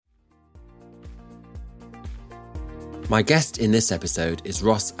My guest in this episode is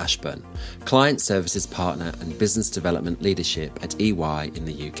Ross Ashbourn, Client Services Partner and Business Development Leadership at EY in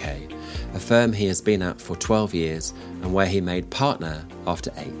the UK, a firm he has been at for 12 years and where he made partner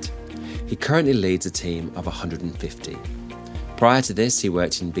after 8. He currently leads a team of 150. Prior to this, he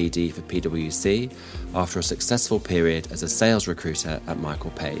worked in BD for PwC after a successful period as a sales recruiter at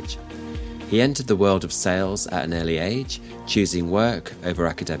Michael Page. He entered the world of sales at an early age, choosing work over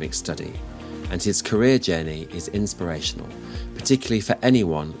academic study. And his career journey is inspirational, particularly for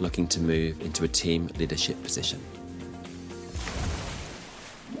anyone looking to move into a team leadership position.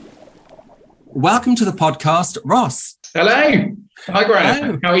 Welcome to the podcast, Ross. Hello. Hi, Graham.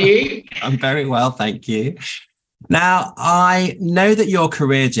 Hello. How are you? I'm very well, thank you. Now, I know that your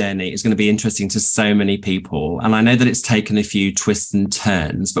career journey is going to be interesting to so many people, and I know that it's taken a few twists and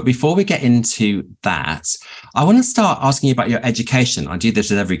turns. But before we get into that, I want to start asking you about your education. I do this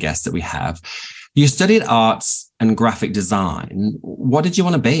with every guest that we have. You studied arts and graphic design. What did you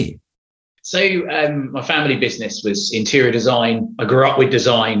want to be? So my family business was interior design. I grew up with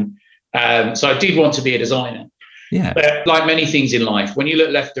design. So I did want to be a designer. Yeah. But like many things in life, when you look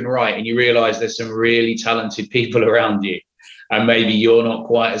left and right and you realize there's some really talented people around you and maybe you're not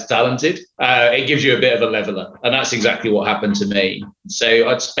quite as talented, it gives you a bit of a leveler. And that's exactly what happened to me. So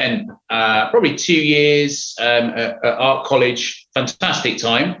I'd spent probably 2 years at art college. Fantastic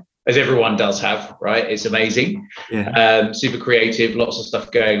time, as everyone does have, right? It's amazing. Yeah. Super creative, lots of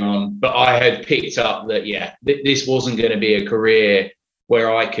stuff going on. But I had picked up that, this wasn't going to be a career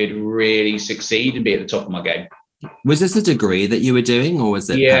where I could really succeed and be at the top of my game. Was this a degree that you were doing, or was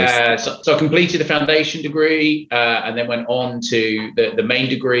it? Yeah, so I completed a foundation degree and then went on to the main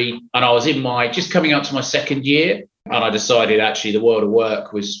degree. And I was just coming up to my second year, and I decided actually the world of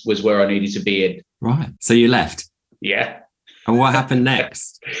work was where I needed to be in. Right. So you left? Yeah. And what happened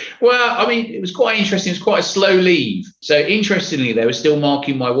next? Well, I mean, it was quite interesting. It was quite a slow leave. So interestingly, they were still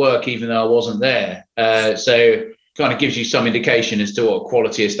marking my work even though I wasn't there. So kind of gives you some indication as to what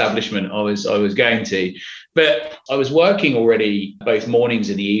quality establishment I was going to. But I was working already both mornings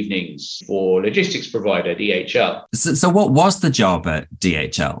and the evenings for logistics provider, DHL. So what was the job at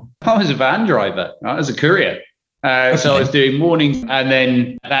DHL? I was a van driver. I was a courier. Okay. So I was doing mornings, and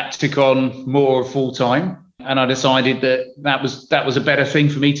then that took on more full time. And I decided that was a better thing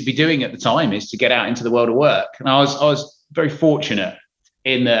for me to be doing at the time, is to get out into the world of work. And I was very fortunate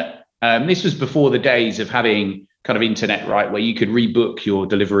in that this was before the days of having kind of internet, right, where you could rebook your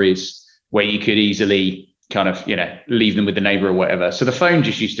deliveries, where you could easily kind of, leave them with the neighbor or whatever. So the phone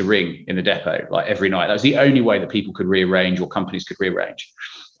just used to ring in the depot like every night. That was the only way that people could rearrange, or companies could rearrange.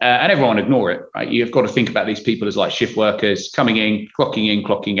 And everyone would ignore it, right? You've got to think about these people as like shift workers coming in,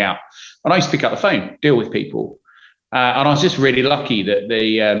 clocking out. And I used to pick up the phone, deal with people. And I was just really lucky that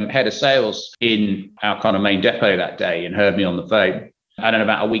the head of sales in our kind of main depot that day and heard me on the phone. And then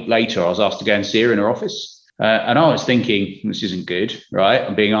about a week later, I was asked to go and see her in her office. And I was thinking, this isn't good, right?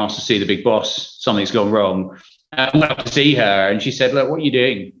 I'm being asked to see the big boss. Something's gone wrong. I went up to see her and she said, look, what are you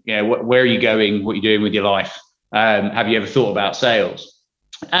doing? Where are you going? What are you doing with your life? Have you ever thought about sales?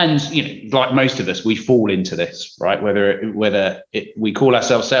 And, like most of us, we fall into this, right? Whether we call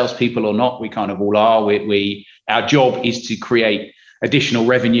ourselves salespeople or not, we kind of all are. Our job is to create additional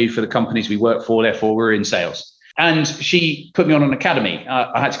revenue for the companies we work for. Therefore, we're in sales. And she put me on an academy.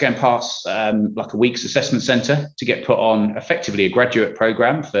 I had to go and pass like a week's assessment centre to get put on effectively a graduate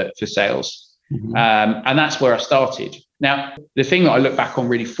program for sales. Mm-hmm. And that's where I started. Now, the thing that I look back on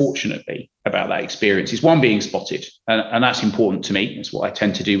really fortunately about that experience is, one, being spotted. And that's important to me. It's what I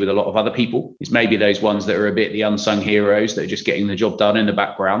tend to do with a lot of other people, is maybe those ones that are a bit the unsung heroes that are just getting the job done in the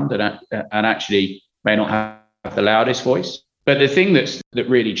background and actually may not have the loudest voice. But the thing that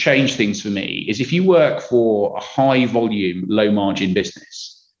really changed things for me is, if you work for a high volume, low margin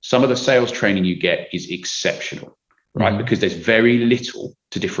business, some of the sales training you get is exceptional, right? Mm-hmm. Because there's very little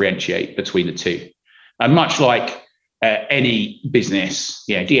to differentiate between the two. And much like any business,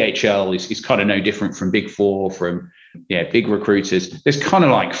 DHL is kind of no different from Big Four, from big recruiters. There's kind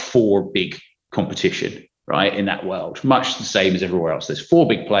of like 4 big competition, right, in that world, much the same as everywhere else. There's 4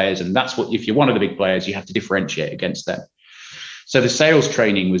 big players, and that's what, if you're one of the big players, you have to differentiate against them. So the sales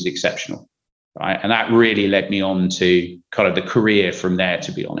training was exceptional, right? And that really led me on to kind of the career from there,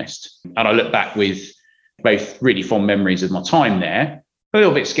 to be honest. And I look back with both really fond memories of my time there, a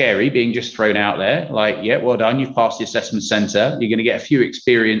little bit scary being just thrown out there, like, well done, you've passed the assessment centre, you're going to get a few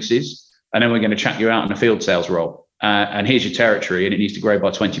experiences, and then we're going to chuck you out in a field sales role. And here's your territory, and it needs to grow by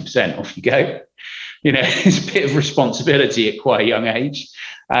 20%. Off you go. It's a bit of responsibility at quite a young age,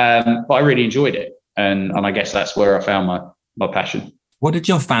 but I really enjoyed it. And I guess that's where I found my passion. What did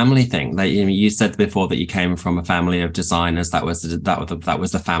your family think? That you said before that you came from a family of designers. That was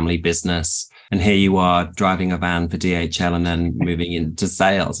the family business, and here you are driving a van for DHL and then moving into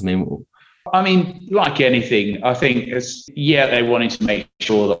sales. I mean, like anything, I think they wanted to make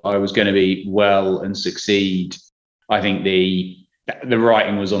sure that I was going to be well and succeed. I think the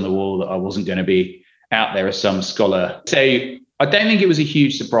writing was on the wall that I wasn't going to be out there as some scholar. So I don't think it was a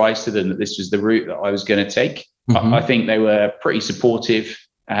huge surprise to them that this was the route that I was going to take. Mm-hmm. I think they were pretty supportive.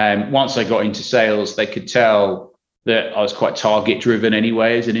 Once I got into sales, they could tell that I was quite target driven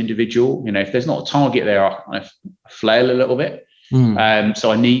anyway as an individual. If there's not a target there, I kind of flail a little bit.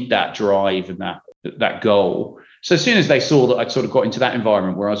 So I need that drive and that goal. So as soon as they saw that I'd sort of got into that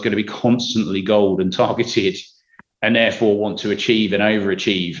environment where I was going to be constantly goaled and targeted and therefore want to achieve and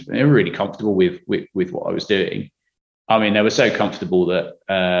overachieve, they were really comfortable with what I was doing. I mean, they were so comfortable that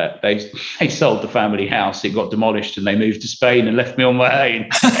they sold the family house, it got demolished, and they moved to Spain and left me on my own.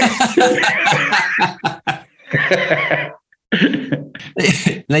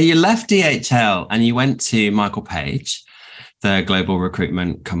 Now, you left DHL and you went to Michael Page, the global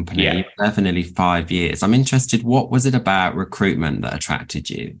recruitment company. Yeah. You were there for nearly 5 years. I'm interested, what was it about recruitment that attracted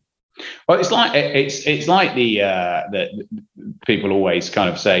you? Well, it's like the people always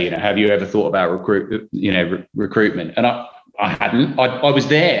kind of say, have you ever thought about recruitment? And I hadn't. I was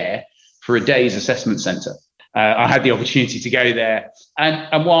there for a day's assessment centre. I had the opportunity to go there,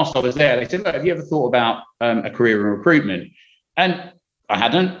 and whilst I was there, they said, "Look, have you ever thought about a career in recruitment?" And I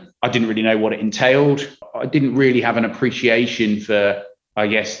hadn't. I didn't really know what it entailed. I didn't really have an appreciation for, I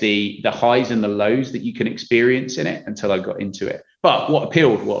guess, the highs and the lows that you can experience in it until I got into it. But what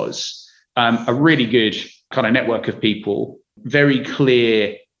appealed was a really good kind of network of people, very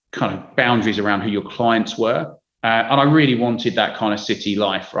clear kind of boundaries around who your clients were. And I really wanted that kind of city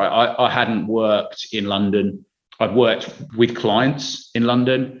life, right? I hadn't worked in London. I'd worked with clients in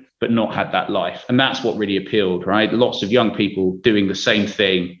London, but not had that life. And that's what really appealed, right? Lots of young people doing the same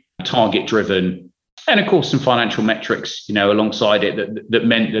thing, target driven. And of course, some financial metrics, alongside it that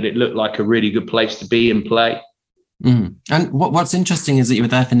meant that it looked like a really good place to be and play. Mm. And what's interesting is that you were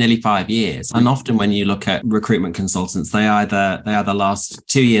there for nearly 5 years. And often when you look at recruitment consultants, they either last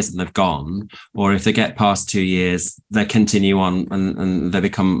 2 years and they've gone, or if they get past 2 years, they continue on and they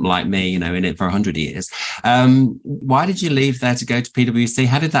become like me, in it for 100 years. Why did you leave there to go to PwC?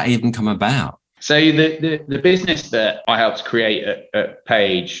 How did that even come about? So the business that I helped create at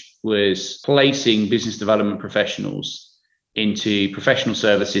Page was placing business development professionals into professional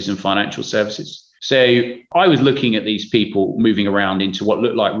services and financial services. So I was looking at these people moving around into what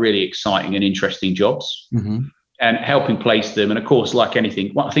looked like really exciting and interesting jobs, mm-hmm. and helping place them. And of course, like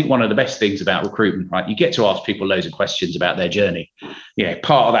anything, I think one of the best things about recruitment, right, you get to ask people loads of questions about their journey.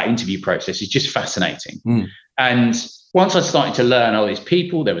 Part of that interview process is just fascinating. Mm. And once I started to learn all these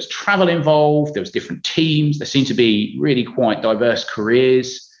people, there was travel involved, there was different teams, there seemed to be really quite diverse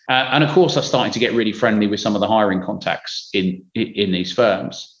careers. And of course, I started to get really friendly with some of the hiring contacts in these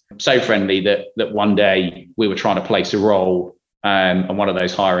firms. So friendly that one day we were trying to place a role, and one of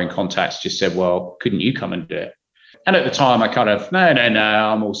those hiring contacts just said, "Well, couldn't you come and do it?" And at the time, I kind of, no,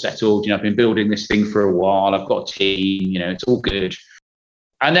 I'm all settled. I've been building this thing for a while. I've got a team. It's all good.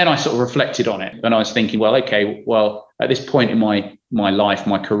 And then I sort of reflected on it, and I was thinking, well, okay, at this point in my life,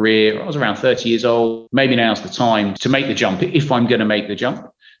 my career, I was around 30 years old. Maybe now's the time to make the jump if I'm going to make the jump.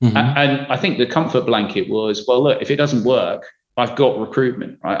 Mm-hmm. And I think the comfort blanket was, well, look, if it doesn't work, I've got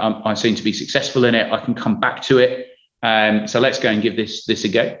recruitment, right? I seem to be successful in it. I can come back to it. So let's go and give this a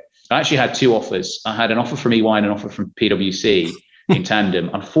go. I actually had 2 offers. I had an offer from EY and an offer from PwC in tandem.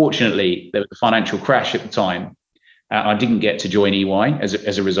 Unfortunately, there was a financial crash at the time. I didn't get to join EY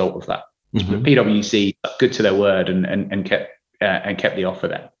as a result of that. Mm-hmm. PwC good to their word and kept the offer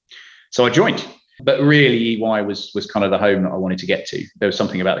there. So I joined. But really, EY was kind of the home that I wanted to get to. There was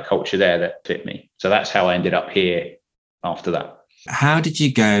something about the culture there that fit me. So that's how I ended up here after that. How did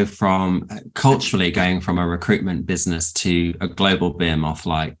you go from culturally going from a recruitment business to a global behemoth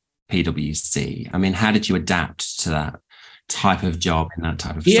like PwC? I mean, how did you adapt to that type of job in that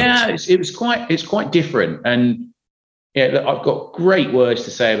type of structure? Yeah, it's quite different. And I've got great words to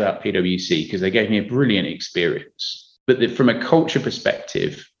say about PwC because they gave me a brilliant experience. But from a culture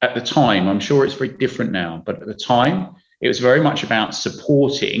perspective, at the time, I'm sure it's very different now, but at the time, it was very much about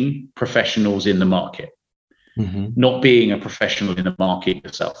supporting professionals in the market. Mm-hmm. Not being a professional in the market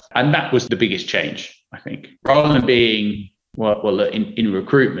yourself. And that was the biggest change, I think. Rather than being, in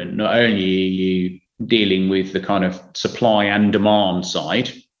recruitment, not only are you dealing with the kind of supply and demand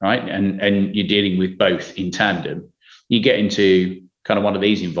side, right? And you're dealing with both in tandem. You get into kind of one of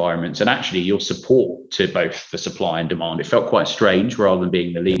these environments, and actually your support to both the supply and demand. It felt quite strange rather than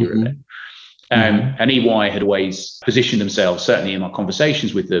being the leader of it. And EY had always positioned themselves, certainly in my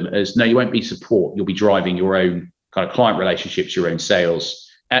conversations with them, as no, you won't be support. You'll be driving your own kind of client relationships, your own sales.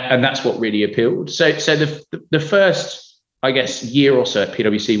 And that's what really appealed. So the first, I guess, year or so at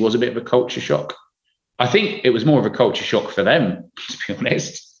PwC was a bit of a culture shock. I think it was more of a culture shock for them, to be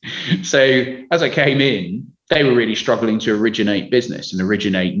honest. So as I came in, they were really struggling to originate business and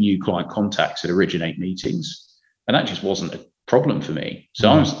originate new client contacts and originate meetings. And that just wasn't a problem for me. So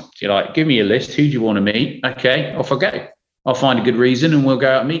I was like, give me a list. Who do you want to meet? Okay, off I go. I'll find a good reason and we'll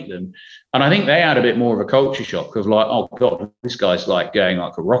go out and meet them. And I think they had a bit more of a culture shock of like, oh God, this guy's like going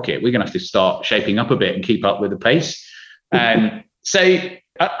like a rocket. We're going to have to start shaping up a bit and keep up with the pace. And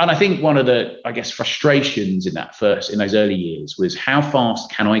I think one of the, I guess, frustrations in those early years was how fast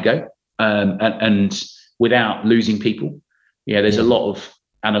can I go? And without losing people. Yeah, there's a lot of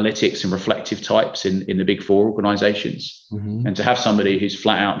analytics and reflective types in the big four organizations. And to have somebody who's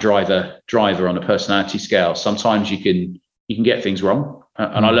flat out driver on a personality scale, sometimes you can get things wrong.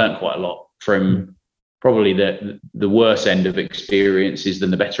 And I learned quite a lot from probably the worse end of experiences than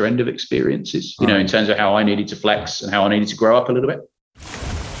the better end of experiences, you know, in terms of how I needed to flex and how I needed to grow up a little bit.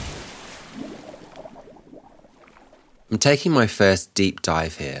 I'm taking my first deep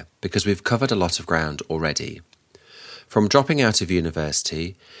dive here because we've covered a lot of ground already. From dropping out of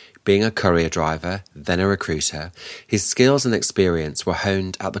university, being a courier driver, then a recruiter, his skills and experience were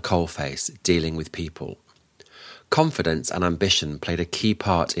honed at the coalface dealing with people. Confidence and ambition played a key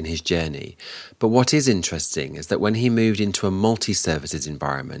part in his journey, but what is interesting is that when he moved into a multi-services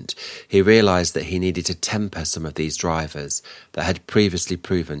environment, he realised that he needed to temper some of these drivers that had previously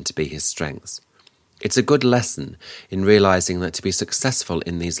proven to be his strengths. It's a good lesson in realising that to be successful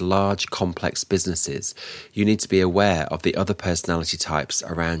in these large, complex businesses, you need to be aware of the other personality types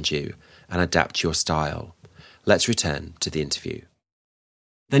around you and adapt your style. Let's return to the interview.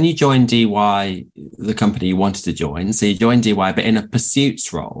 Then you joined EY, the company you wanted to join. So you joined EY, but in a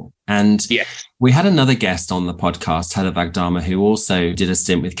pursuits role. And we had another guest on the podcast, Heather Vagdama, who also did a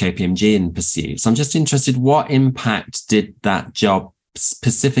stint with KPMG in pursuits. I'm just interested, what impact did that job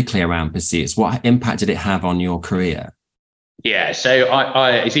specifically around pursuits, what impact did it have on your career? Yeah, so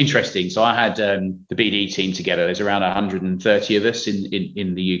it's interesting. So I had the BD team together. There's around 130 of us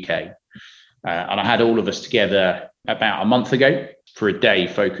in the UK. And I had all of us together about a month ago for a day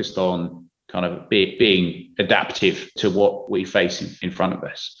focused on kind of being adaptive to what we face in front of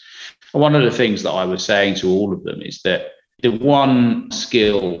us. And one of the things that I was saying to all of them is that the one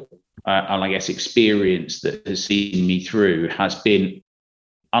skill and I guess experience that has seen me through has been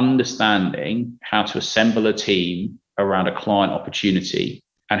understanding how to assemble a team around a client opportunity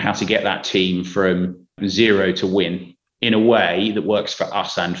and how to get that team from zero to win in a way that works for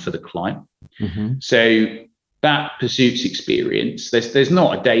us and for the client. So that pursuits experience, there's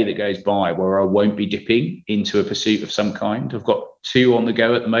not a day that goes by where I won't be dipping into a pursuit of some kind. I've got 2 on the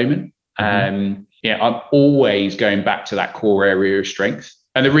go at the moment. I'm always going back to that core area of strength.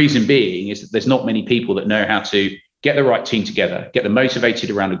 And the reason being is that there's not many people that know how to get the right team together, get them motivated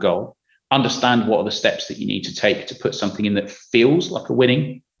around a goal, understand what are the steps that you need to take to put something in that feels like a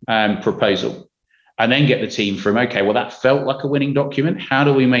winning proposal, and then get the team from, okay, well, that felt like a winning document. How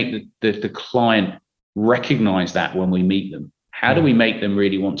do we make the client recognize that when we meet them? How do we make them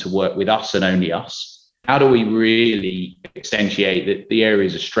really want to work with us and only us? How do we really accentuate the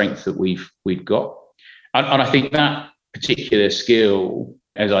areas of strength that we've got? And I think that particular skill,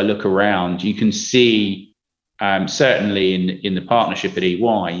 as I look around, you can see certainly in the partnership at EY,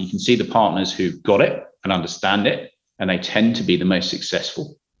 you can see the partners who've got it and understand it, and they tend to be the most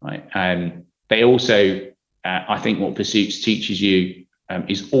successful, right? And they also, I think what Pursuits teaches you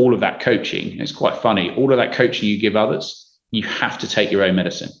is all of that coaching. It's quite funny. All of that coaching you give others, you have to take your own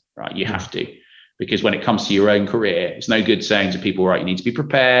medicine, right? You have to, because when it comes to your own career, it's no good saying to people, right, you need to be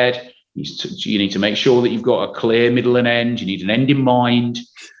prepared. You need to make sure that you've got a clear middle and end. You need an end in mind.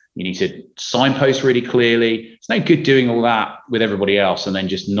 You need to signpost really clearly. It's no good doing all that with everybody else and then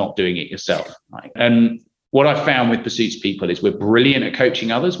just not doing it yourself. Right? And what I found with Pursuits people is we're brilliant at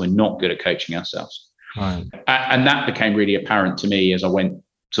coaching others. We're not good at coaching ourselves. Right. And that became really apparent to me as I went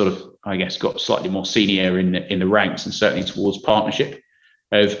sort of, I guess, got slightly more senior in the ranks and certainly towards partnership,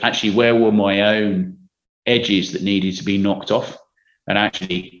 of actually where were my own edges that needed to be knocked off. And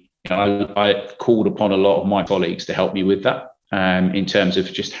actually, I called upon a lot of my colleagues to help me with that in terms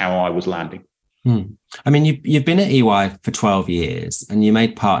of just how I was landing. I mean, you've been at EY for 12 years and you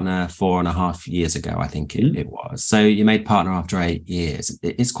made partner 4.5 years ago, I think it was. So you made partner after 8 years.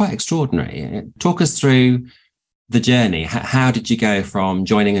 It's quite extraordinary. Talk us through the journey. How did you go from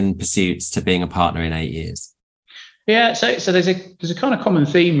joining in Pursuits to being a partner in 8 years? Yeah, so there's a kind of common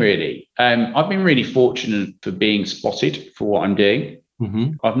theme, really. I've been really fortunate for being spotted for what I'm doing.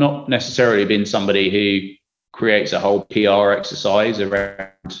 Mm-hmm. I've not necessarily been somebody who creates a whole PR exercise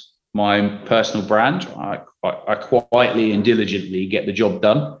around my own personal brand. I quietly and diligently get the job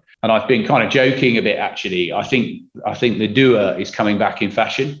done. And I've been kind of joking a bit, actually. I think the doer is coming back in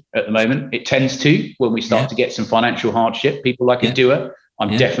fashion at the moment. It tends to when we start to get some financial hardship. People like a doer.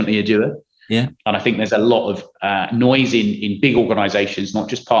 I'm definitely a doer. Yeah. And I think there's a lot of noise in big organizations, not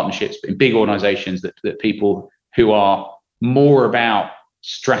just partnerships, but in big organizations that people who are more about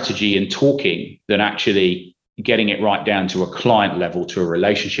strategy and talking than actually getting it right down to a client level, to a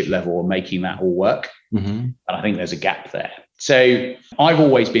relationship level, or making that all work. Mm-hmm. And I think there's a gap there. So I've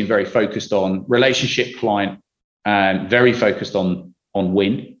always been very focused on relationship, client, and very focused on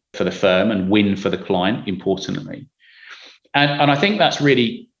win for the firm and win for the client, importantly. And I think that's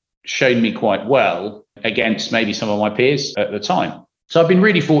really shown me quite well against maybe some of my peers at the time. So I've been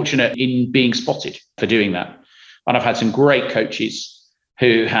really fortunate in being spotted for doing that. And I've had some great coaches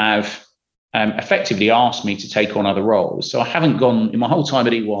who have effectively asked me to take on other roles. So I haven't gone, in my whole time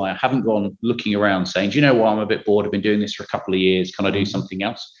at EY, I haven't gone looking around saying, do you know what, I'm a bit bored, I've been doing this for a couple of years, can I do something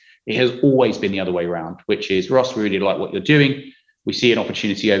else? It has always been the other way around, which is, Ross, we really like what you're doing. We see an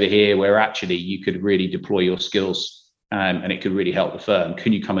opportunity over here where actually you could really deploy your skills and it could really help the firm.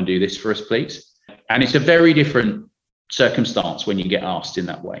 Can you come and do this for us, please? And it's a very different circumstance when you get asked in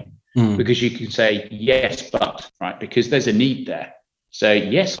that way, because you can say, yes, but, right, because there's a need there. So,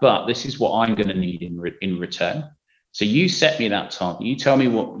 yes, but this is what I'm going to need in return. So you set me that target. You tell me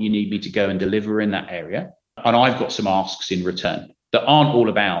what you need me to go and deliver in that area. And I've got some asks in return that aren't all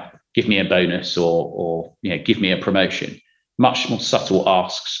about give me a bonus or give me a promotion. Much more subtle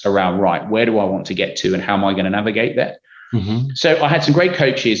asks around, right, where do I want to get to and how am I going to navigate that? Mm-hmm. So I had some great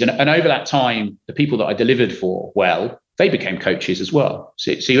coaches, and over that time, the people that I delivered for, well, they became coaches as well.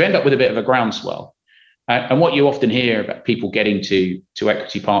 So you end up with a bit of a groundswell. And what you often hear about people getting to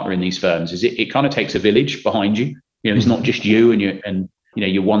equity partner in these firms is it kind of takes a village behind you. It's not just you and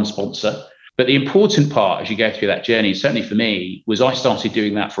your one sponsor. But the important part as you go through that journey, certainly for me, was I started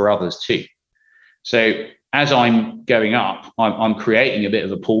doing that for others too. So as I'm going up, I'm creating a bit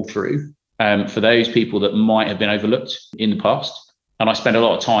of a pull through for those people that might have been overlooked in the past. And I spend a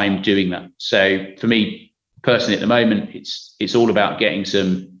lot of time doing that. So for me personally at the moment, it's all about getting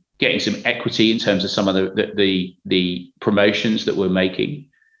some equity in terms of some of the promotions that we're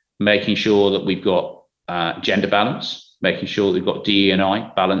making sure that we've got gender balance, making sure that we've got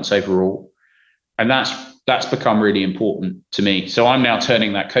DE&I balance overall. And that's become really important to me. So I'm now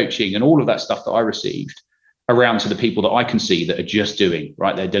turning that coaching and all of that stuff that I received around to the people that I can see that are just doing,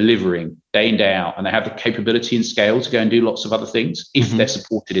 right? They're delivering day in, day out, and they have the capability and scale to go and do lots of other things if they're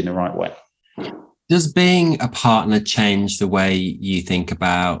supported in the right way. Does being a partner change the way you think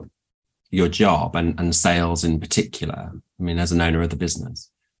about your job and sales in particular? I mean, as an owner of the business?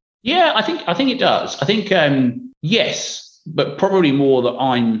 Yeah, I think it does. I think yes, but probably more that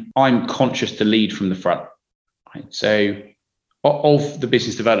I'm conscious to lead from the front. Right? So of the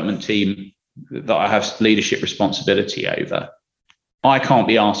business development team that I have leadership responsibility over, I can't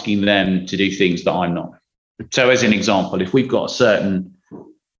be asking them to do things that I'm not. So as an example, if we've got a certain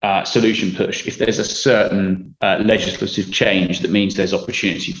solution push, if there's a certain legislative change that means there's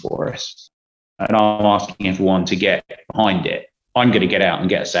opportunity for us, and I'm asking everyone to get behind it, I'm going to get out and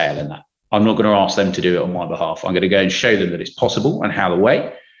get a sale in that. I'm not going to ask them to do it on my behalf. I'm going to go and show them that it's possible and how the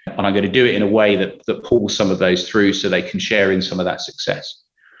way, and I'm going to do it in a way that pulls some of those through so they can share in some of that success.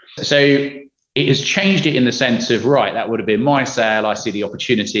 So it has changed it in the sense of, right, that would have been my sale. I see the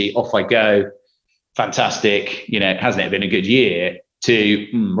opportunity, off I go. Fantastic. Hasn't it been a good year?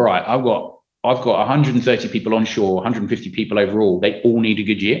 To right, I've got 130 people onshore, 150 people overall. They all need a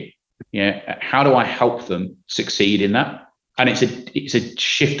good year. How do I help them succeed in that? And it's a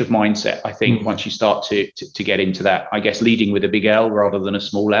shift of mindset, I think, once you start to get into that. I guess leading with a big L rather than a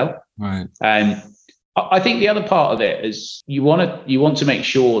small L. Right. And I think the other part of it is you want to make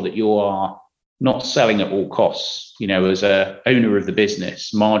sure that you are not selling at all costs. As a owner of the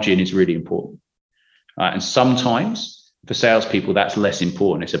business, margin is really important. And sometimes for salespeople, that's less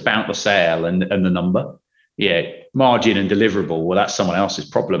important. It's about the sale and the number. Yeah, margin and deliverable. Well, that's someone else's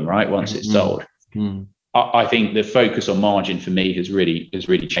problem, right? Once it's sold. I think the focus on margin for me has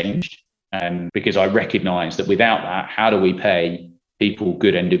really changed. Because I recognize that without that, how do we pay people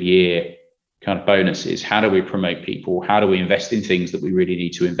good end of year kind of bonuses? How do we promote people? How do we invest in things that we really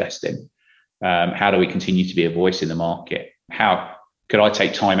need to invest in? How do we continue to be a voice in the market? How could I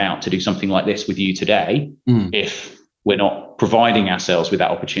take time out to do something like this with you today if we're not providing ourselves with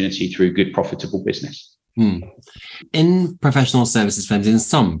that opportunity through good, profitable business? In professional services firms, in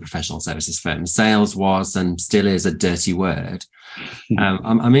some professional services firms, sales was and still is a dirty word.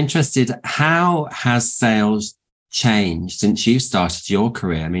 I'm interested, how has sales changed since you started your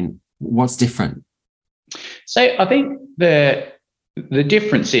career? I mean, what's different? So I think the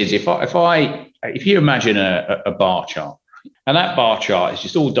difference is if you imagine a bar chart, and that bar chart is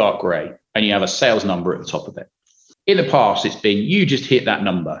just all dark grey, and you have a sales number at the top of it. In the past, it's been you just hit that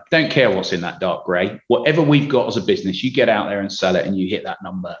number. Don't care what's in that dark grey. Whatever we've got as a business, you get out there and sell it, and you hit that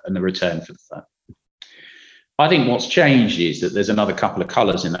number and the return for the firm. I think what's changed is that there's another couple of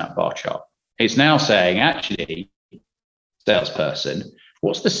colours in that bar chart. It's now saying, actually, salesperson,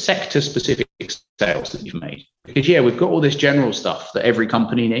 what's the sector-specific sales that you've made? Because, we've got all this general stuff that every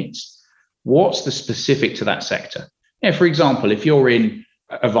company needs. What's the specific to that sector? For example, if you're in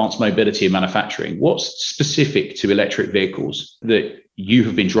advanced mobility and manufacturing, what's specific to electric vehicles that you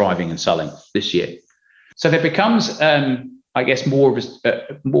have been driving and selling this year? So there becomes, I guess, more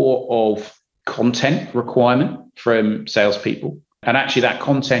of content requirement from salespeople. And actually that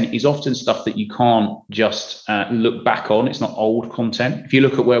content is often stuff that you can't just look back on. It's not old content. If you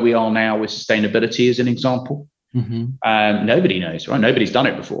look at where we are now with sustainability as an example, nobody knows, right? Nobody's done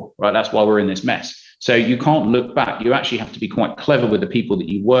it before, right? That's why we're in this mess. So you can't look back. You actually have to be quite clever with the people that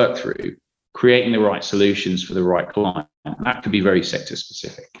you work through, creating the right solutions for the right client. That could be very sector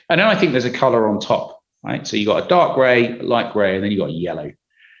specific. And then I think there's a color on top, right? So you got a dark gray, light gray, and then you got yellow.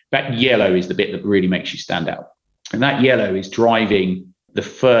 That yellow is the bit that really makes you stand out. And that yellow is driving the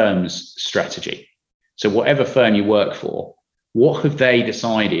firm's strategy. So whatever firm you work for, what have they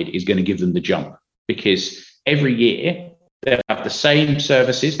decided is going to give them the jump? Because every year they have the same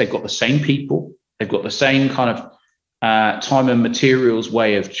services, they've got the same people, they've got the same kind of time and materials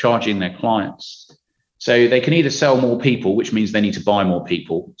way of charging their clients. So they can either sell more people, which means they need to buy more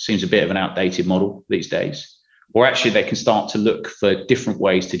people. Seems a bit of an outdated model these days. Or actually they can start to look for different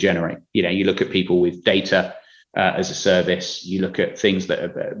ways to generate. You look at people with data as a service. You look at things that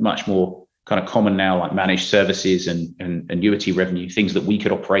are much more kind of common now, like managed services and annuity revenue, things that we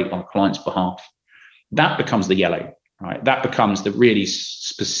could operate on a client's behalf. That becomes the yellow, right? That becomes the really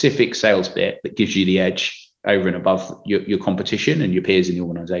specific sales bit that gives you the edge over and above your competition and your peers in the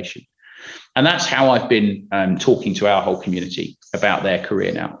organization. And that's how I've been talking to our whole community about their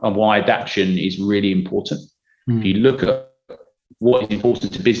career now and why adaptation is really important. If you look at what is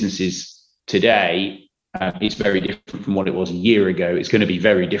important to businesses today, it's very different from what it was a year ago. It's going to be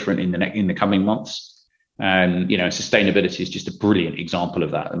very different in the coming months. And, sustainability is just a brilliant example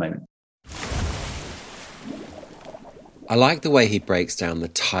of that at the moment. I like the way he breaks down the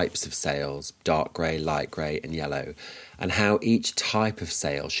types of sales, dark grey, light grey and yellow, and how each type of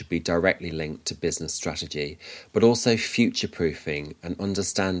sale should be directly linked to business strategy, but also future-proofing and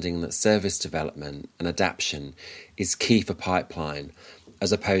understanding that service development and adaptation is key for pipeline,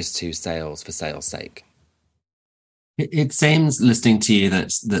 as opposed to sales for sales' sake. It seems, listening to you,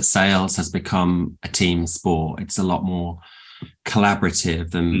 that sales has become a team sport. It's a lot more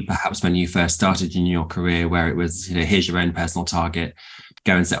collaborative than perhaps when you first started in your career, where it was, here's your own personal target,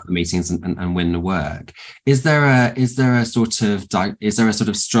 go and set up the meetings and win the work. Is there a sort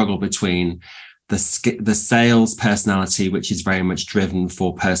of struggle between the sales personality, which is very much driven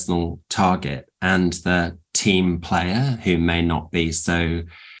for personal target, and the team player who may not be so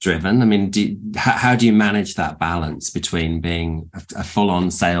driven? I mean, how do you manage that balance between being a full-on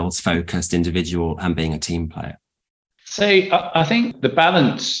sales-focused individual and being a team player? So I think the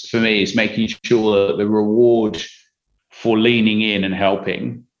balance for me is making sure that the reward for leaning in and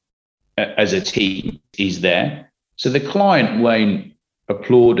helping as a team is there. So the client won't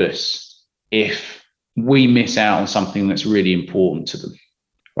applaud us if we miss out on something that's really important to them,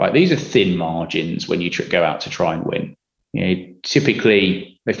 right? These are thin margins when you go out to try and win.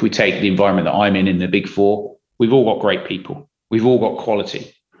 Typically, if we take the environment that I'm in the Big Four, we've all got great people. We've all got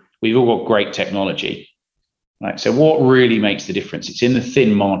quality. We've all got great technology. Right. So what really makes the difference? It's in the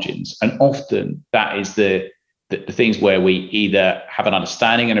thin margins. And often that is the things where we either have an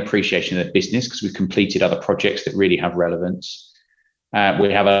understanding and appreciation of the business because we've completed other projects that really have relevance.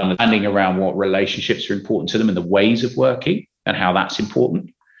 We have an understanding around what relationships are important to them and the ways of working and how that's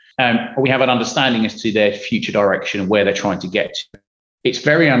important. We have an understanding as to their future direction and where they're trying to get to. It's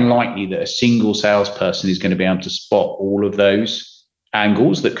very unlikely that a single salesperson is going to be able to spot all of those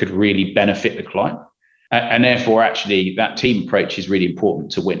angles that could really benefit the client. And therefore, actually, that team approach is really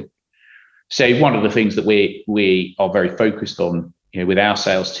important to win. So one of the things that we are very focused on, with our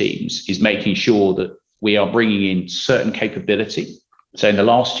sales teams is making sure that we are bringing in certain capability So in the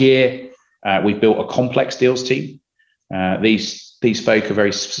last year, we've built a complex deals team. These folk are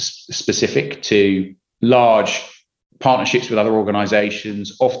very specific to large partnerships with other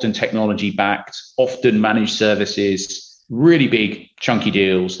organizations, often technology backed, often managed services, really big chunky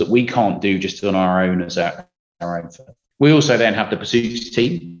deals that we can't do just on our own as our own firm. We also then have the pursuits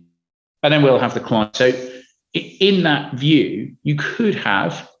team, and then we'll have the client. So in that view, you could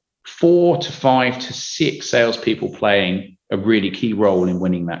have 4 to 5 to 6 salespeople playing a really key role in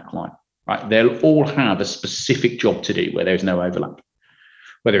winning that client. Right? They'll all have a specific job to do where there's no overlap,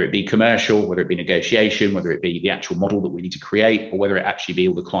 whether it be commercial, whether it be negotiation, whether it be the actual model that we need to create, or whether it actually be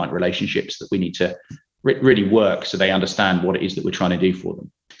all the client relationships that we need to really work so they understand what it is that we're trying to do for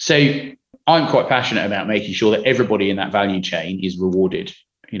them. So I'm quite passionate about making sure that everybody in that value chain is rewarded,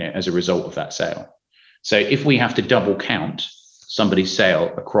 as a result of that sale. So if we have to double count somebody's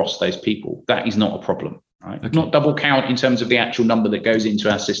sale across those people, that is not a problem, right? Okay. Not double count in terms of the actual number that goes into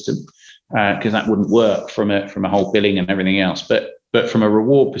our system, because that wouldn't work from a whole billing and everything else. But from a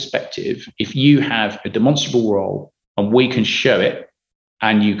reward perspective, if you have a demonstrable role and we can show it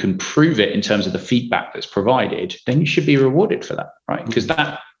and you can prove it in terms of the feedback that's provided, then you should be rewarded for that, right? Because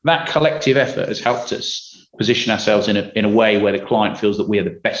that collective effort has helped us position ourselves in a way where the client feels that we are the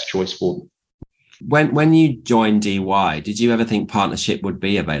best choice for them. When you joined EY, did you ever think partnership would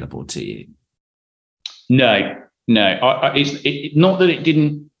be available to you? No. It's not that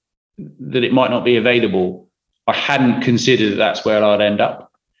it might not be available. I hadn't considered that's where I'd end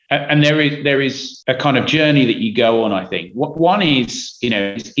up. And there is a kind of journey that you go on, I think. One is,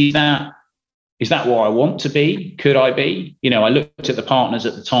 is that what I want to be? Could I be? I looked at the partners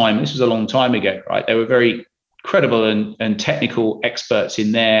at the time. This was a long time ago, right? They were very credible and technical experts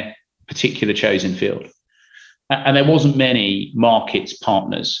in their particular chosen field. And there wasn't many markets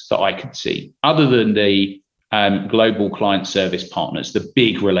partners that I could see other than the global client service partners, the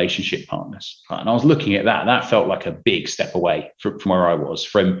big relationship partners. Right? And I was looking at that felt like a big step away from where I was,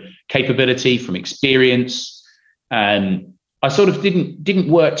 from capability, from experience. And I sort of didn't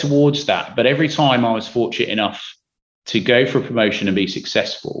work towards that. But every time I was fortunate enough to go for a promotion and be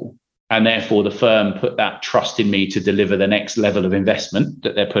successful, and therefore the firm put that trust in me to deliver the next level of investment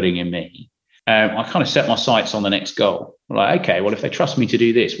that they're putting in me, I kind of set my sights on the next goal. Like, okay, well, if they trust me to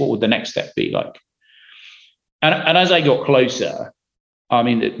do this, what would the next step be like? And as I got closer, I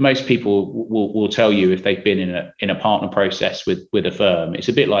mean, most people will tell you if they've been in a partner process with a firm, it's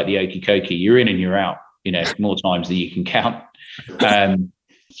a bit like the okey cokey. You're in and you're out, more times than you can count.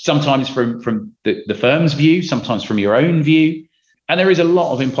 Sometimes from the firm's view, sometimes from your own view. And there is a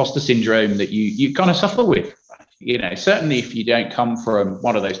lot of imposter syndrome that you kind of suffer with. Certainly if you don't come from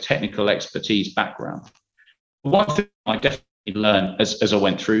one of those technical expertise background. One thing I definitely learned as I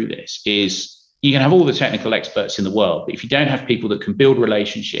went through this is you can have all the technical experts in the world, but if you don't have people that can build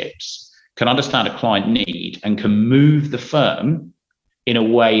relationships, can understand a client need, and can move the firm in a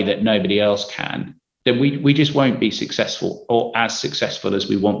way that nobody else can, then we just won't be successful or as successful as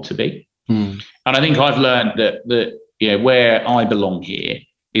we want to be. And I think I've learned that where I belong here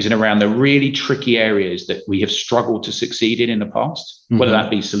is in around the really tricky areas that we have struggled to succeed in the past, whether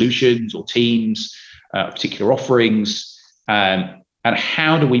that be solutions or teams, particular offerings, and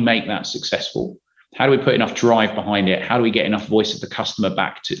how do we make that successful? How do we put enough drive behind it? How do we get enough voice of the customer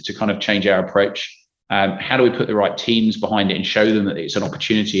back to kind of change our approach? How do we put the right teams behind it and show them that it's an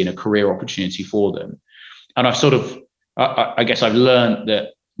opportunity and a career opportunity for them? And I've sort of, I guess I've learned that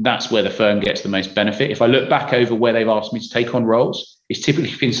that's where the firm gets the most benefit. If I look back over where they've asked me to take on roles, it's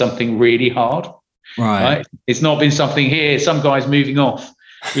typically been something really hard. Right? It's not been something here, some guy's moving off,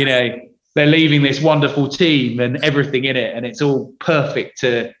 they're leaving this wonderful team and everything in it, and it's all perfect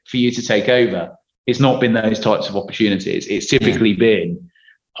for you to take over. It's not been those types of opportunities. It's typically been,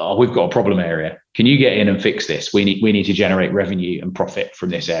 we've got a problem area. Can you get in and fix this? We need to generate revenue and profit from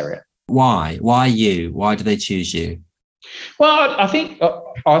this area. Why? Why you? Why do they choose you? Well, I think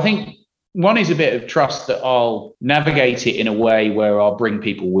one is a bit of trust that I'll navigate it in a way where I'll bring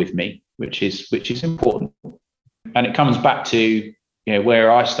people with me, which is important. And it comes back to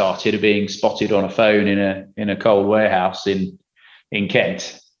where I started, of being spotted on a phone in a cold warehouse in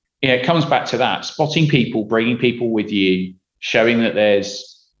Kent. It comes back to that, spotting people, bringing people with you, showing that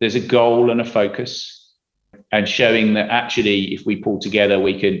there's a goal and a focus, and showing that actually if we pull together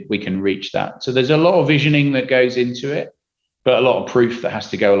we can reach that. So there's a lot of visioning that goes into it, but a lot of proof that has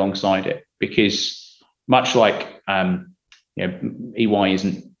to go alongside it, because much like EY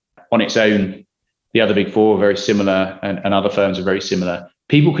isn't on its own, the other big four are very similar, and other firms are very similar.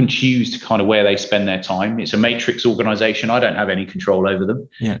 People can choose to kind of where they spend their time. It's a matrix organization. I don't have any control over them,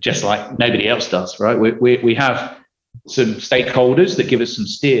 just like nobody else does, right? We have some stakeholders that give us some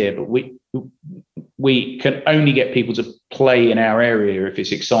steer, but we can only get people to play in our area if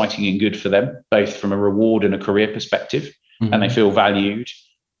it's exciting and good for them, both from a reward and a career perspective, and they feel valued,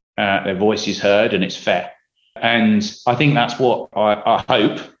 their voice is heard, and it's fair. And I think that's what I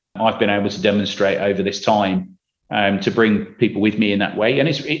hope I've been able to demonstrate over this time, to bring people with me in that way. And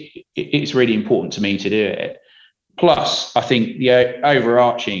it's really important to me to do it. Plus, I think the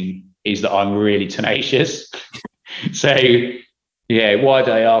overarching is that I'm really tenacious. So, yeah, why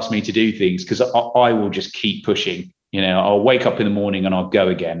do they ask me to do things? Because I will just keep pushing. I'll wake up in the morning and I'll go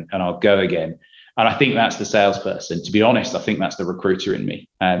again and I'll go again. And I think that's the salesperson. To be honest, I think that's the recruiter in me.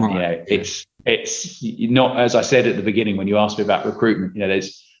 Right. It's not, as I said at the beginning when you asked me about recruitment.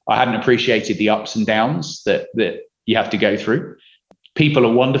 I hadn't appreciated the ups and downs that you have to go through. People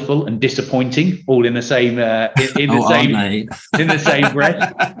are wonderful and disappointing, all in the same in the same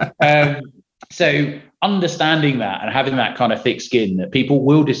breath. So understanding that and having that kind of thick skin that people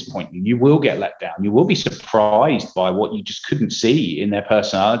will disappoint you, you will get let down, you will be surprised by what you just couldn't see in their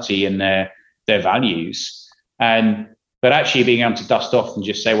personality and their values, but actually being able to dust off and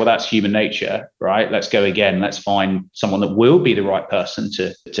just say, well, that's human nature, right? Let's go again. Let's find someone that will be the right person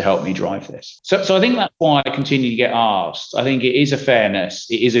to help me drive this. So I think that's why I continue to get asked. I think it is a fairness,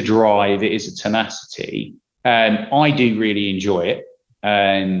 it is a drive, it is a tenacity, and I do really enjoy it.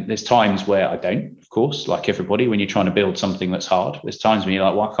 And there's times where I don't, of course, like everybody, when you're trying to build something that's hard. There's times when you're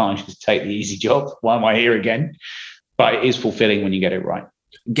like, why can't I just take the easy job? Why am I here again? But it is fulfilling when you get it right.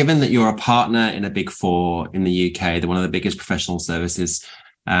 Given that you're a partner in a Big Four in the UK, they're one of the biggest professional services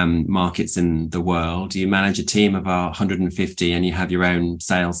markets in the world, you manage a team of 150 and you have your own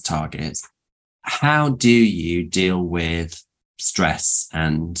sales targets. How do you deal with stress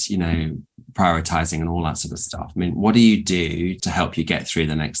and, prioritizing and all that sort of stuff? I mean, what do you do to help you get through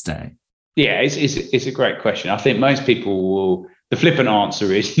the next day? Yeah, it's a great question. I think most people will, the flippant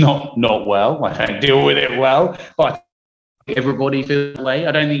answer is not well. I don't deal with it well, but everybody feels that way.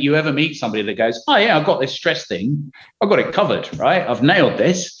 I don't think you ever meet somebody that goes, oh yeah, I've got this stress thing, I've got it covered, right? I've nailed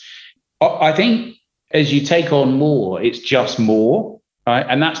this. I think as you take on more, it's just more, right?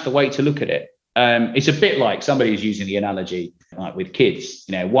 And that's the way to look at it. It's a bit like somebody's using the analogy like with kids.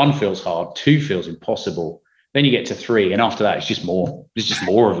 1 feels hard, 2 feels impossible. Then you get to 3, and after that, it's just more. There's just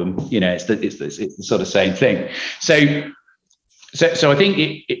more of them. It's the sort of same thing. So I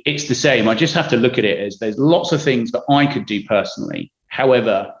think it's the same. I just have to look at it as there's lots of things that I could do personally.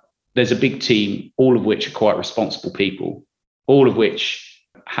 However, there's a big team, all of which are quite responsible people, all of which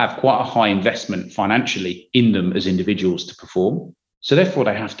have quite a high investment financially in them as individuals to perform. So therefore,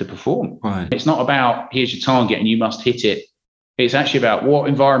 they have to perform. Right. It's not about here's your target and you must hit it. It's actually about what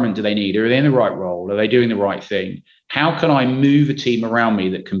environment do they need? Are they in the right role? Are they doing the right thing? How can I move a team around me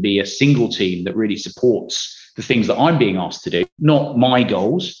that can be a single team that really supports the things that I'm being asked to do, not my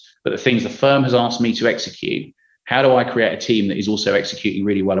goals, but the things the firm has asked me to execute? How do I create a team that is also executing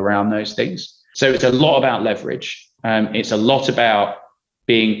really well around those things? So it's a lot about leverage. It's a lot about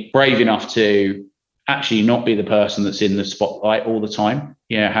being brave enough to actually not be the person that's in the spotlight all the time.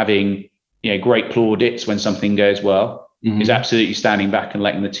 Having great plaudits when something goes well. Mm-hmm. Is absolutely standing back and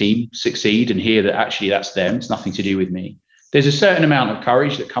letting the team succeed and hear that actually that's them. It's nothing to do with me. There's a certain amount of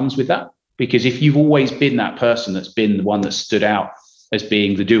courage that comes with that, because if you've always been that person that's been the one that stood out as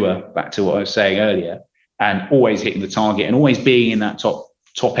being the doer, back to what I was saying earlier, and always hitting the target and always being in that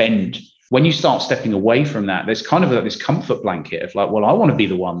top end, when you start stepping away from that, there's kind of this comfort blanket of like, well, I want to be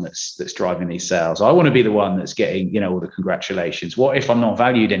the one that's driving these sales. I want to be the one that's getting, all the congratulations. What if I'm not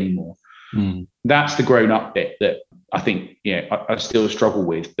valued anymore? That's the grown up bit that I think, I still struggle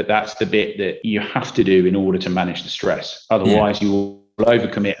with, but that's the bit that you have to do in order to manage the stress. Otherwise, you will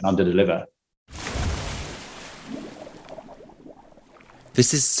overcommit and underdeliver.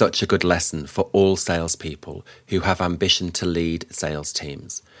 This is such a good lesson for all salespeople who have ambition to lead sales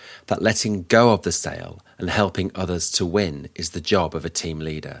teams, that letting go of the sale and helping others to win is the job of a team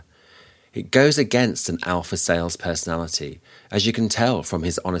leader. It goes against an alpha sales personality, as you can tell from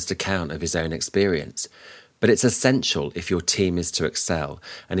his honest account of his own experience. But it's essential if your team is to excel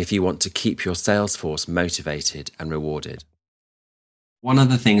and if you want to keep your sales force motivated and rewarded. One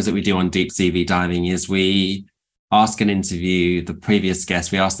of the things that we do on Deep CV Diving is we ask and interview the previous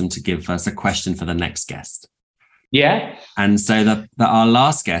guest. We ask them to give us a question for the next guest. Yeah. And so our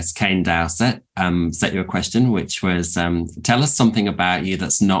last guest, Kane Dowsett, set you a question, which was, tell us something about you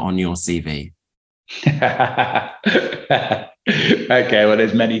that's not on your CV. Okay, well,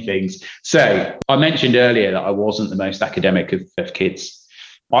 there's many things. So I mentioned earlier that I wasn't the most academic of kids.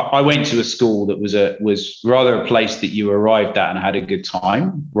 I went to a school that was rather a place that you arrived at and had a good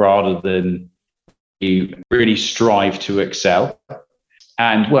time, rather than really strive to excel.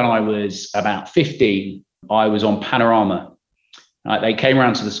 And when I was about 15, I was on Panorama. They came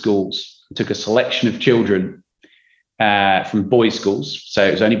around to the schools, took a selection of children from boys' schools, so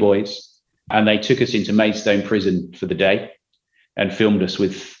it was only boys, and they took us into Maidstone Prison for the day and filmed us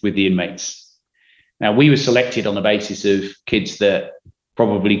with the inmates. Now, we were selected on the basis of kids that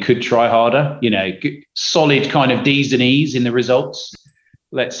probably could try harder, solid kind of D's and E's in the results.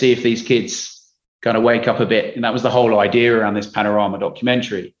 Let's see if these kids kind of wake up a bit. And that was the whole idea around this Panorama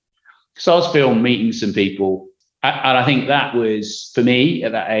documentary. So I was filmed meeting some people. And I think that was, for me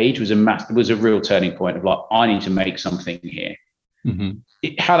at that age, was a real turning point of like, I need to make something here.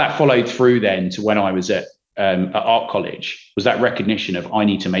 Mm-hmm. How that followed through then to when I was at art college was that recognition of I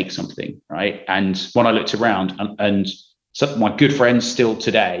need to make something, right? And when I looked around and so my good friends still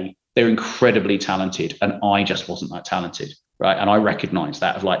today, they're incredibly talented and I just wasn't that talented, right? And I recognize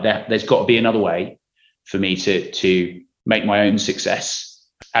that of like, there's got to be another way for me to make my own success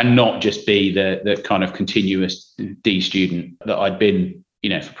and not just be the kind of continuous D student that I'd been,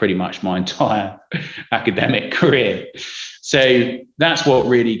 for pretty much my entire academic career. So that's what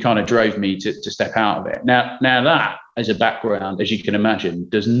really kind of drove me to step out of it. Now that as a background, as you can imagine,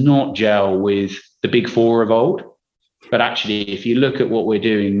 does not gel with the big four of old. But actually, if you look at what we're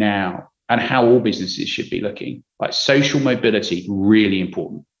doing now and how all businesses should be looking, like social mobility, really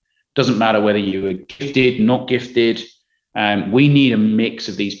important. Doesn't matter whether you are gifted, not gifted. We need a mix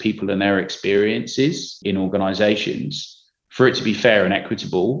of these people and their experiences in organizations for it to be fair and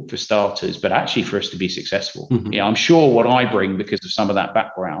equitable for starters, but actually for us to be successful. Mm-hmm. I'm sure what I bring because of some of that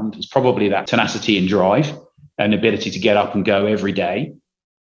background is probably that tenacity and drive and ability to get up and go every day.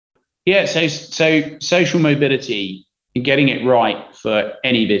 Yeah, so social mobility and getting it right for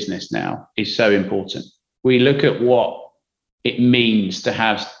any business now is so important. We look at what it means to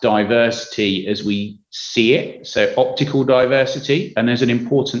have diversity as we see it, so optical diversity, and there's an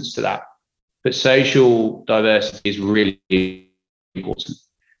importance to that. But social diversity is really important,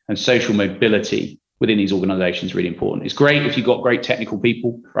 and social mobility within these organizations is really important. It's great if you've got great technical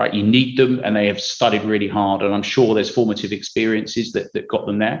people, right? You need them and they have studied really hard, and I'm sure there's formative experiences that got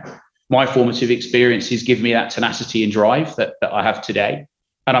them there. My formative experiences give me that tenacity and drive that I have today.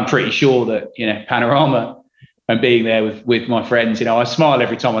 And I'm pretty sure that, Panorama and being there with my friends, I smile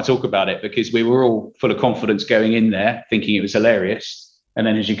every time I talk about it because we were all full of confidence going in there thinking it was hilarious. And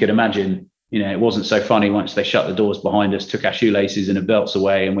then as you could imagine, it wasn't so funny once they shut the doors behind us, took our shoelaces and our belts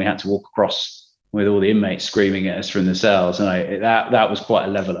away, and we had to walk across with all the inmates screaming at us from the cells. And that was quite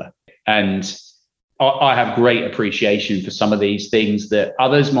a leveler. And I have great appreciation for some of these things that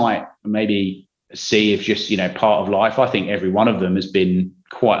others might maybe see as just, part of life. I think every one of them has been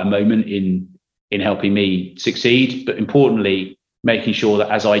quite a moment in helping me succeed, but importantly, making sure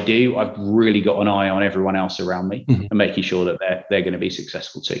that as I do, I've really got an eye on everyone else around me and making sure that they're going to be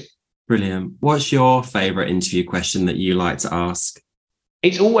successful too. Brilliant. What's your favorite interview question that you like to ask?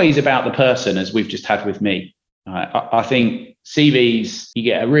 It's always about the person, as we've just had with me. I think CVs, you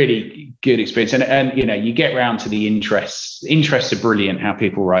get a really good experience and you get around to the interests. Interests are brilliant, how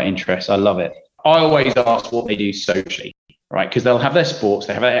people write interests. I love it. I always ask what they do socially, right? Because they'll have their sports.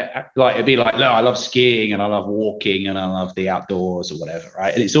 They have it'd be like, no, I love skiing and I love walking and I love the outdoors or whatever,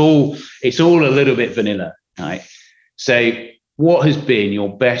 right? And it's all a little bit vanilla, right? So what has been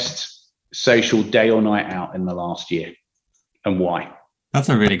your best social day or night out in the last year and why? That's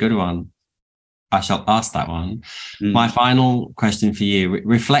a really good one. I shall ask that one. My final question for you,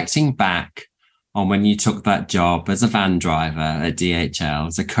 reflecting back on when you took that job as a van driver at DHL,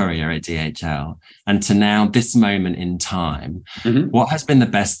 as a courier at DHL, and to now this moment in time, what has been the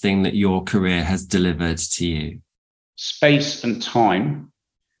best thing that your career has delivered to you? Space and time.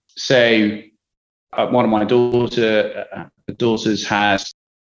 So one of my daughters has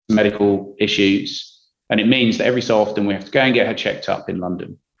medical issues, and it means that every so often we have to go and get her checked up in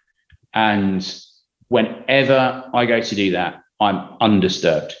London. And whenever I go to do that, I'm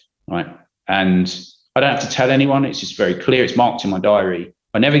undisturbed, right? And I don't have to tell anyone. It's just very clear. It's marked in my diary.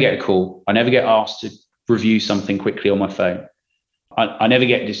 I never get a call. I never get asked to review something quickly on my phone. I never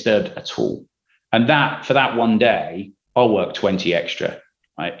get disturbed at all. And for that one day, I'll work 20 extra.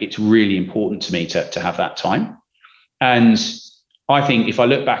 Right? It's really important to me to have that time. And I think if I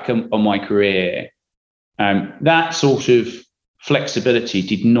look back on my career, that sort of flexibility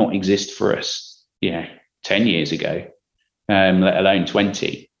did not exist for us, 10 years ago, let alone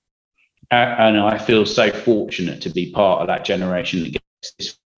 20. And I feel so fortunate to be part of that generation that gets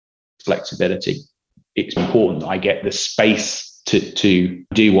this flexibility. It's important that I get the space to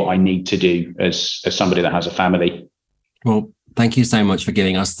do what I need to do as somebody that has a family. Well, Thank you so much for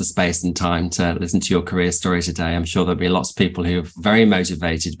giving us the space and time to listen to your career story today. I'm sure there'll be lots of people who are very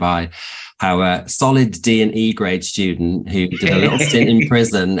motivated by how a solid D&E grade student who did a little stint in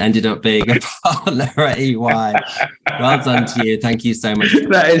prison ended up being a partner at EY. Well done to you. Thank you so much.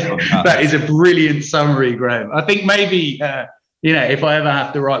 That is a brilliant summary, Graham. I think maybe, if I ever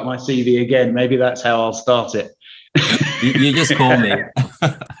have to write my CV again, maybe that's how I'll start it. You just call me.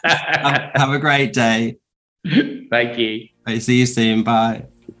 Have a great day. Thank you. See you soon. Bye.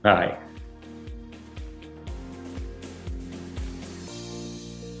 Bye.